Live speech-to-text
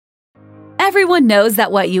Everyone knows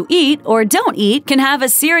that what you eat or don't eat can have a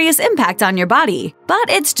serious impact on your body, but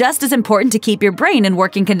it's just as important to keep your brain in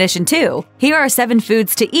working condition too. Here are 7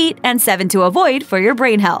 foods to eat and 7 to avoid for your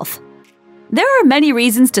brain health. There are many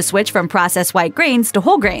reasons to switch from processed white grains to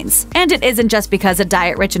whole grains, and it isn't just because a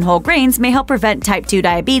diet rich in whole grains may help prevent type 2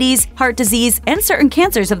 diabetes, heart disease, and certain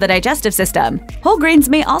cancers of the digestive system. Whole grains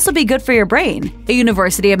may also be good for your brain. A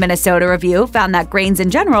University of Minnesota review found that grains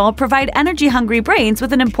in general provide energy-hungry brains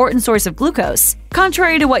with an important source of glucose.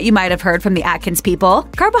 Contrary to what you might have heard from the Atkins people,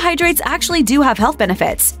 carbohydrates actually do have health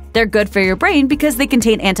benefits. They're good for your brain because they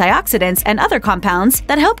contain antioxidants and other compounds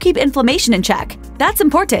that help keep inflammation in check. That's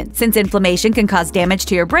important since inflammation can cause damage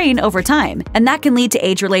to your brain over time, and that can lead to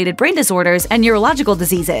age-related brain disorders and neurological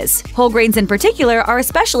diseases. Whole grains in particular are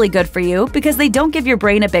especially good for you because they don't give your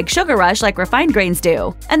brain a big sugar rush like refined grains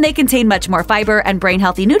do, and they contain much more fiber and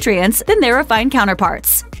brain-healthy nutrients than their refined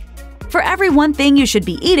counterparts. For every one thing you should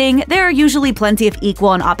be eating, there are usually plenty of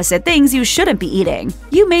equal and opposite things you shouldn't be eating.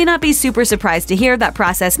 You may not be super surprised to hear that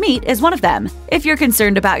processed meat is one of them. If you're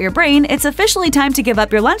concerned about your brain, it's officially time to give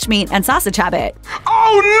up your lunch meat and sausage habit.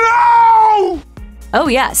 Oh no! Oh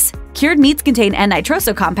yes, cured meats contain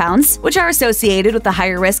N-nitroso compounds, which are associated with a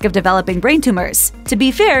higher risk of developing brain tumors. To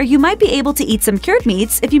be fair, you might be able to eat some cured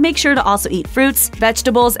meats if you make sure to also eat fruits,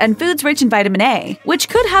 vegetables, and foods rich in vitamin A, which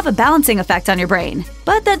could have a balancing effect on your brain.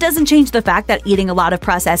 But that doesn't change the fact that eating a lot of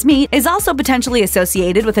processed meat is also potentially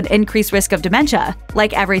associated with an increased risk of dementia.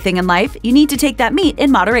 Like everything in life, you need to take that meat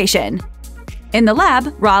in moderation. In the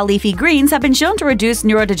lab, raw leafy greens have been shown to reduce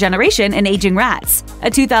neurodegeneration in aging rats. A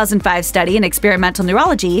 2005 study in experimental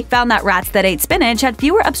neurology found that rats that ate spinach had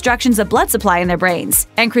fewer obstructions of blood supply in their brains.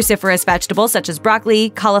 And cruciferous vegetables such as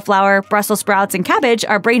broccoli, cauliflower, Brussels sprouts, and cabbage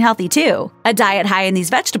are brain healthy too. A diet high in these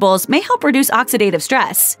vegetables may help reduce oxidative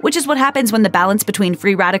stress, which is what happens when the balance between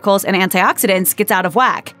free radicals and antioxidants gets out of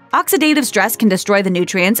whack. Oxidative stress can destroy the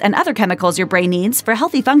nutrients and other chemicals your brain needs for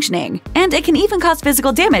healthy functioning, and it can even cause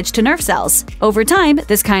physical damage to nerve cells. Over time,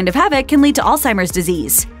 this kind of havoc can lead to Alzheimer's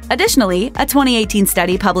disease. Additionally, a 2018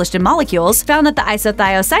 study published in Molecules found that the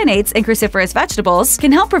isothiocyanates in cruciferous vegetables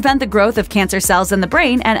can help prevent the growth of cancer cells in the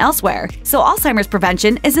brain and elsewhere, so Alzheimer's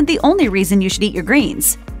prevention isn't the only reason you should eat your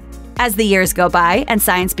greens. As the years go by and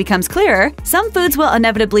science becomes clearer, some foods will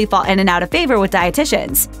inevitably fall in and out of favor with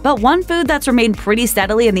dietitians. But one food that's remained pretty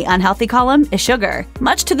steadily in the unhealthy column is sugar,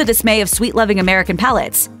 much to the dismay of sweet-loving American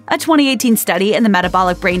palates. A 2018 study in the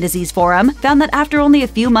Metabolic Brain Disease Forum found that after only a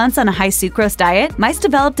few months on a high sucrose diet, mice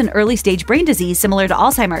developed an early-stage brain disease similar to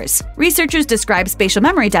Alzheimer's. Researchers described spatial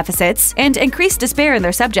memory deficits and increased despair in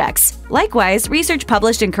their subjects. Likewise, research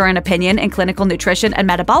published in Current Opinion in Clinical Nutrition and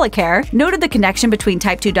Metabolic Care noted the connection between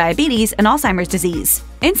type 2 diabetes and Alzheimer's disease.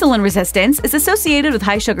 Insulin resistance is associated with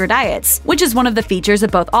high-sugar diets, which is one of the features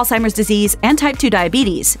of both Alzheimer's disease and type 2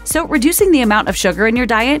 diabetes, so reducing the amount of sugar in your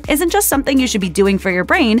diet isn't just something you should be doing for your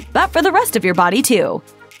brain, but for the rest of your body too.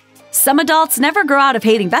 Some adults never grow out of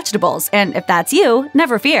hating vegetables, and if that's you,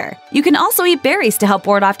 never fear. You can also eat berries to help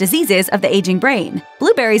ward off diseases of the aging brain.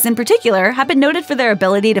 Blueberries in particular have been noted for their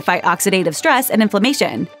ability to fight oxidative stress and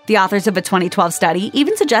inflammation. The authors of a 2012 study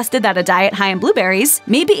even suggested that a diet high in blueberries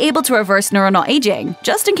may be able to reverse neuronal aging,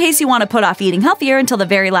 just in case you want to put off eating healthier until the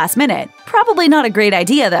very last minute. Probably not a great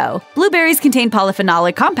idea though. Blueberries contain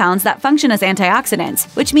polyphenolic compounds that function as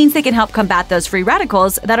antioxidants, which means they can help combat those free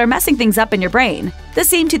radicals that are messing things up in your brain. The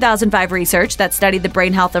same 2005 research that studied the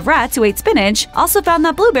brain health of rats who ate spinach also found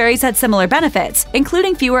that blueberries had similar benefits,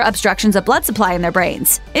 including fewer obstructions of blood supply in their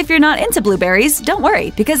brains. If you're not into blueberries, don't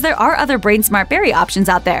worry, because there are other brain-smart berry options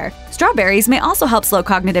out there. Strawberries may also help slow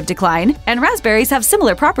cognitive decline, and raspberries have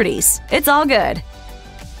similar properties. It's all good.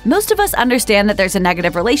 Most of us understand that there's a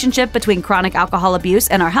negative relationship between chronic alcohol abuse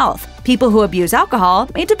and our health. People who abuse alcohol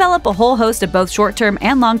may develop a whole host of both short-term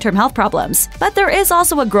and long-term health problems. But there is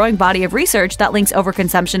also a growing body of research that links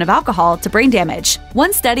overconsumption of alcohol to brain damage.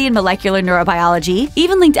 One study in molecular neurobiology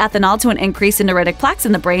even linked ethanol to an increase in neuritic plaques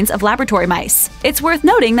in the brains of laboratory mice. It's worth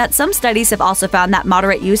noting that some studies have also found that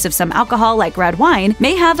moderate use of some alcohol, like red wine,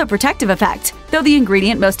 may have a protective effect, though the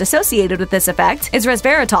ingredient most associated with this effect is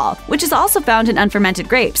resveratrol, which is also found in unfermented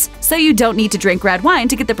grapes. So you don't need to drink red wine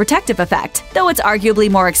to get the protective effect, though it's arguably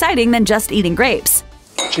more exciting than just eating grapes.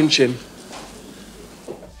 Chin chin.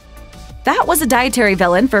 That was a dietary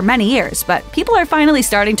villain for many years, but people are finally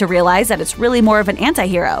starting to realize that it's really more of an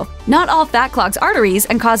anti-hero. Not all fat clogs arteries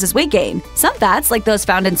and causes weight gain. Some fats, like those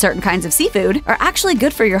found in certain kinds of seafood, are actually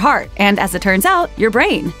good for your heart and, as it turns out, your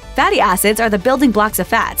brain. Fatty acids are the building blocks of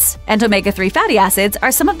fats, and omega-3 fatty acids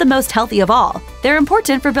are some of the most healthy of all. They're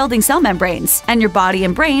important for building cell membranes, and your body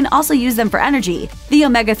and brain also use them for energy. The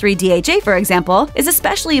omega-3 DHA, for example, is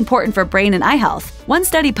especially important for brain and eye health. One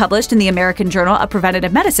study published in the American Journal of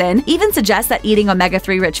Preventive Medicine even suggests that eating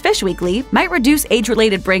omega-3 rich fish weekly might reduce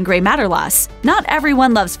age-related brain gray matter loss. Not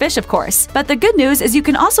everyone loves fish, of course, but the good news is you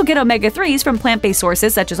can also get omega-3s from plant-based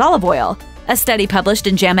sources such as olive oil. A study published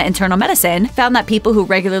in JAMA Internal Medicine found that people who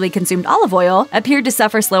regularly consumed olive oil appeared to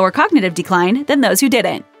suffer slower cognitive decline than those who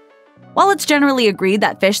didn't. While it's generally agreed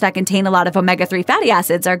that fish that contain a lot of omega-3 fatty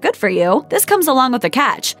acids are good for you, this comes along with a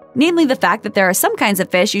catch, namely the fact that there are some kinds of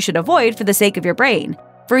fish you should avoid for the sake of your brain.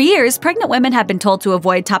 For years, pregnant women have been told to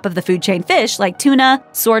avoid top-of-the-food-chain fish like tuna,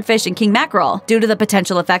 swordfish, and king mackerel due to the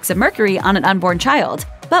potential effects of mercury on an unborn child.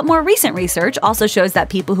 But more recent research also shows that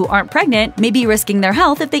people who aren't pregnant may be risking their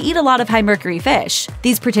health if they eat a lot of high-mercury fish.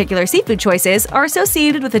 These particular seafood choices are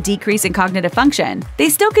associated with a decrease in cognitive function. They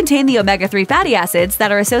still contain the omega-3 fatty acids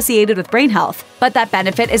that are associated with brain health, but that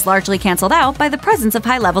benefit is largely canceled out by the presence of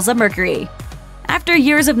high levels of mercury. After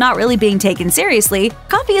years of not really being taken seriously,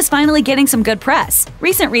 coffee is finally getting some good press.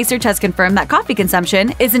 Recent research has confirmed that coffee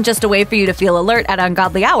consumption isn't just a way for you to feel alert at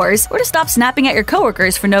ungodly hours or to stop snapping at your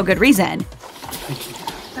coworkers for no good reason.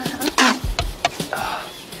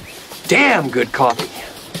 Damn good coffee.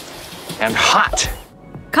 And hot.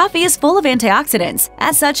 Coffee is full of antioxidants.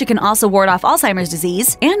 As such, it can also ward off Alzheimer's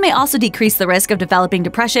disease and may also decrease the risk of developing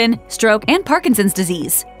depression, stroke, and Parkinson's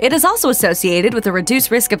disease. It is also associated with a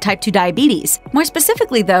reduced risk of type 2 diabetes. More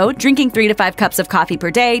specifically, though, drinking 3 to 5 cups of coffee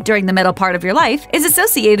per day during the middle part of your life is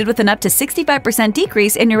associated with an up to 65%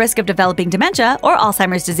 decrease in your risk of developing dementia or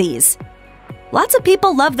Alzheimer's disease. Lots of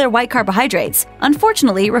people love their white carbohydrates.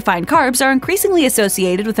 Unfortunately, refined carbs are increasingly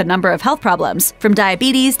associated with a number of health problems, from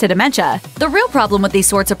diabetes to dementia. The real problem with these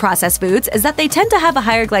sorts of processed foods is that they tend to have a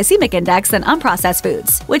higher glycemic index than unprocessed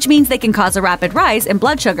foods, which means they can cause a rapid rise in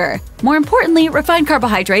blood sugar. More importantly, refined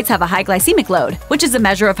carbohydrates have a high glycemic load, which is a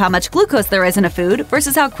measure of how much glucose there is in a food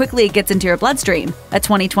versus how quickly it gets into your bloodstream. A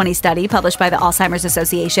 2020 study published by the Alzheimer's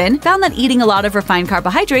Association found that eating a lot of refined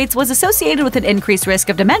carbohydrates was associated with an increased risk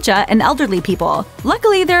of dementia in elderly people.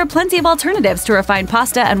 Luckily, there are plenty of alternatives to refined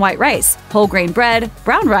pasta and white rice. Whole grain bread,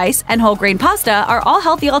 brown rice, and whole grain pasta are all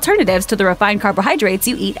healthy alternatives to the refined carbohydrates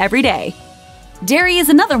you eat every day. Dairy is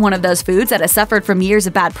another one of those foods that has suffered from years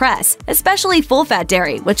of bad press, especially full-fat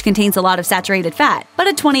dairy, which contains a lot of saturated fat. But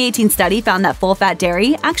a 2018 study found that full-fat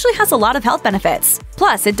dairy actually has a lot of health benefits.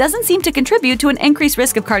 Plus, it doesn't seem to contribute to an increased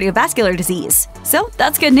risk of cardiovascular disease. So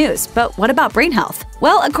that's good news, but what about brain health?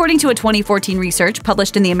 Well, according to a 2014 research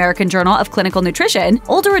published in the American Journal of Clinical Nutrition,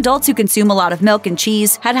 older adults who consume a lot of milk and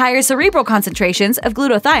cheese had higher cerebral concentrations of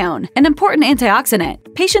glutathione, an important antioxidant.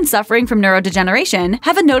 Patients suffering from neurodegeneration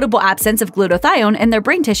have a notable absence of glutathione in their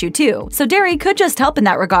brain tissue too, so dairy could just help in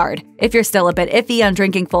that regard. If you're still a bit iffy on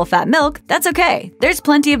drinking full-fat milk, that's okay. There's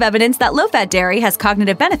plenty of evidence that low-fat dairy has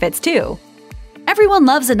cognitive benefits too. Everyone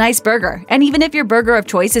loves a nice burger, and even if your burger of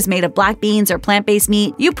choice is made of black beans or plant-based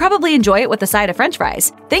meat, you probably enjoy it with a side of french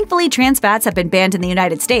fries. Thankfully, trans fats have been banned in the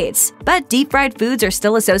United States, but deep-fried foods are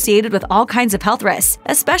still associated with all kinds of health risks,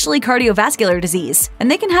 especially cardiovascular disease, and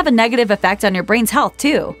they can have a negative effect on your brain's health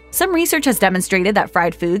too. Some research has demonstrated that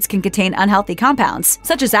fried foods can contain unhealthy compounds,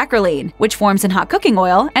 such as acrolein, which forms in hot cooking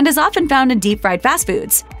oil and is often found in deep-fried fast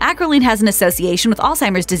foods. Acrolein has an association with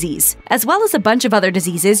Alzheimer's disease, as well as a bunch of other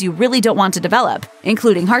diseases you really don't want to develop,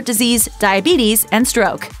 including heart disease, diabetes, and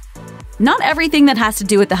stroke. Not everything that has to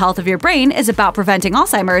do with the health of your brain is about preventing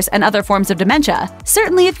Alzheimer's and other forms of dementia.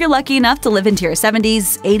 Certainly, if you're lucky enough to live into your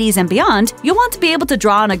 70s, 80s, and beyond, you'll want to be able to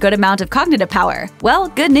draw on a good amount of cognitive power. Well,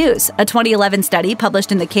 good news! A 2011 study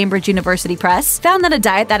published in the Cambridge University Press found that a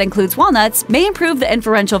diet that includes walnuts may improve the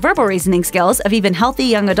inferential verbal reasoning skills of even healthy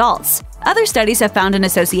young adults. Other studies have found an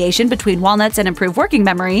association between walnuts and improved working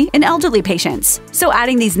memory in elderly patients. So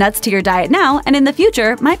adding these nuts to your diet now and in the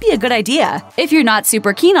future might be a good idea. If you're not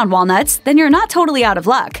super keen on walnuts, then you're not totally out of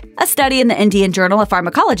luck. A study in the Indian Journal of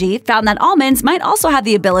Pharmacology found that almonds might also have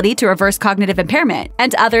the ability to reverse cognitive impairment,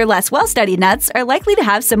 and other less well-studied nuts are likely to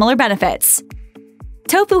have similar benefits.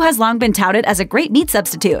 Tofu has long been touted as a great meat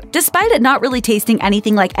substitute, despite it not really tasting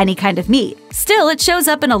anything like any kind of meat. Still, it shows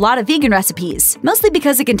up in a lot of vegan recipes, mostly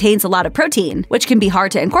because it contains a lot of protein, which can be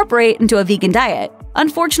hard to incorporate into a vegan diet.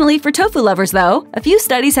 Unfortunately for tofu lovers, though, a few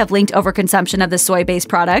studies have linked overconsumption of the soy-based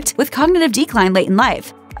product with cognitive decline late in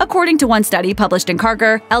life. According to one study published in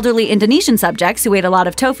Kargar, elderly Indonesian subjects who ate a lot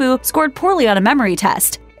of tofu scored poorly on a memory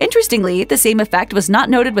test. Interestingly, the same effect was not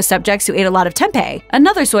noted with subjects who ate a lot of tempeh,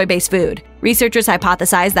 another soy-based food. Researchers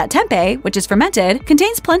hypothesized that tempeh, which is fermented,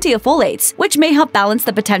 contains plenty of folates, which may help balance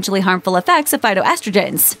the potentially harmful effects of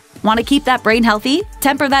phytoestrogens. Want to keep that brain healthy?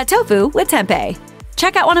 Temper that tofu with tempeh.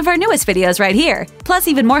 Check out one of our newest videos right here. Plus,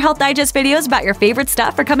 even more Health Digest videos about your favorite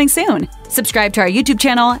stuff are coming soon. Subscribe to our YouTube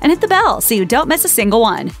channel and hit the bell so you don't miss a single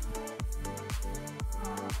one.